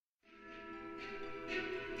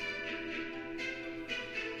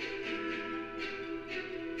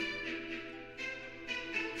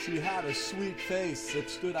She had a sweet face that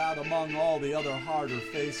stood out among all the other harder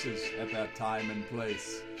faces at that time and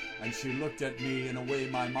place, and she looked at me in a way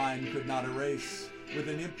my mind could not erase, with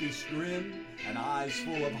an impish grin and eyes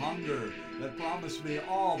full of hunger that promised me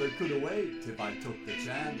all that could await if I took the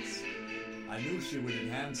chance. I knew she would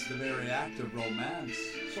enhance the very act of romance,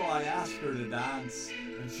 so I asked her to dance,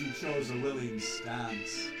 and she chose a willing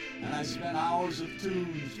stance. And I spent hours of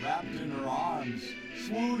tunes wrapped in her arms,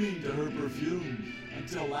 swooning to her perfume,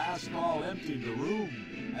 until last call emptied the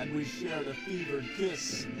room, and we shared a fevered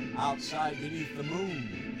kiss outside beneath the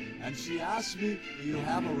moon. And she asked me, "Do you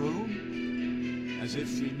have a room?" As if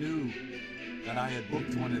she knew that I had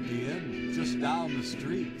booked one at the inn, just down the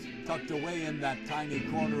street, tucked away in that tiny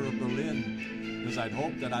corner of Berlin, as I'd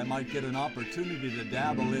hoped that I might get an opportunity to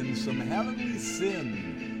dabble in some heavenly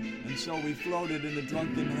sin. And so we floated in the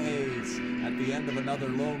drunken haze at the end of another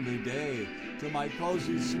lonely day to my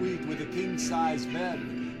cozy suite with a king-size bed,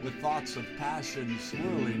 with thoughts of passion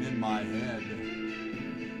swirling in my head.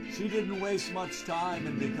 She didn't waste much time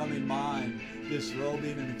in becoming mine,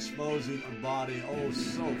 disrobing and exposing a body oh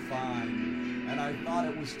so fine. And I thought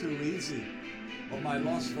it was too easy, but my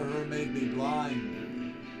lust for her made me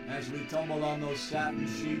blind, as we tumbled on those satin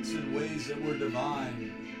sheets in ways that were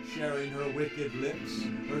divine, sharing her wicked lips,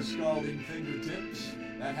 her scalding fingertips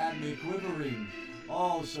that had me quivering,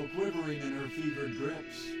 oh so quivering in her fevered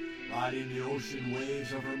grips, riding the ocean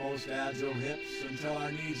waves of her most agile hips until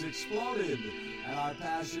our knees exploded and our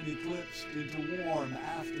passion eclipsed into warm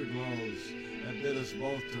afterglows that bid us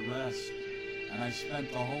both to rest. And I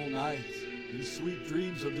spent the whole night in sweet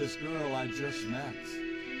dreams of this girl I just met.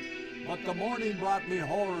 But the morning brought me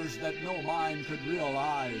horrors that no mind could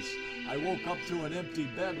realize. I woke up to an empty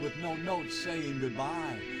bed with no note saying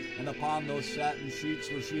goodbye, and upon those satin sheets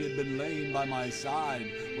where she had been laying by my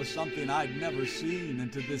side was something I'd never seen,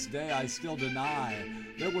 and to this day I still deny.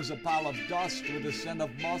 There was a pile of dust with a scent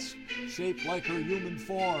of musk, shaped like her human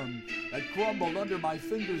form, that crumbled under my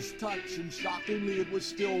fingers' touch, and shockingly it was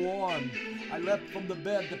still warm. I leapt from the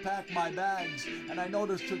bed to pack my bags, and I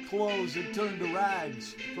noticed her clothes had turned to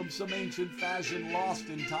rags from some ancient fashion lost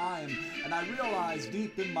in time, and I realized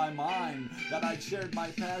deep in my mind that I'd shared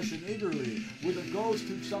my passion eagerly with a ghost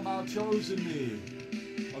who'd somehow chosen me.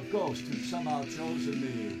 A ghost who'd somehow chosen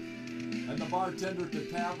me. And the bartender at the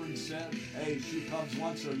tavern said, "Hey, she comes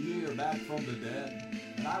once a year back from the dead."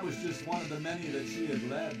 And I was just one of the many that she had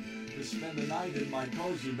led to spend the night in my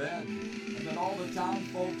cozy bed. And that all the town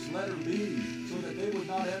folks let her be, so that they would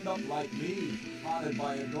not end up like me, haunted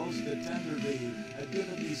by a ghost that tenderly had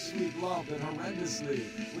given me sweet love that horrendously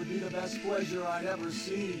would be the best pleasure I'd ever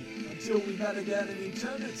see, until we met again in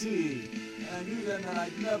eternity. And I knew then that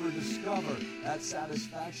I'd never discover that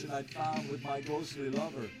satisfaction I'd found with my ghostly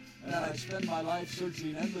lover, and that I'd spend my life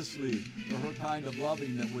searching endlessly for her kind of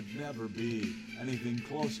loving that would never be anything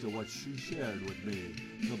close to what she shared with me,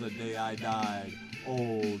 till the day I died,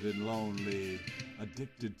 old and lonely,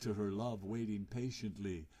 addicted to her love, waiting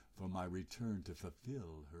patiently for my return to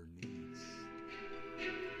fulfill her needs.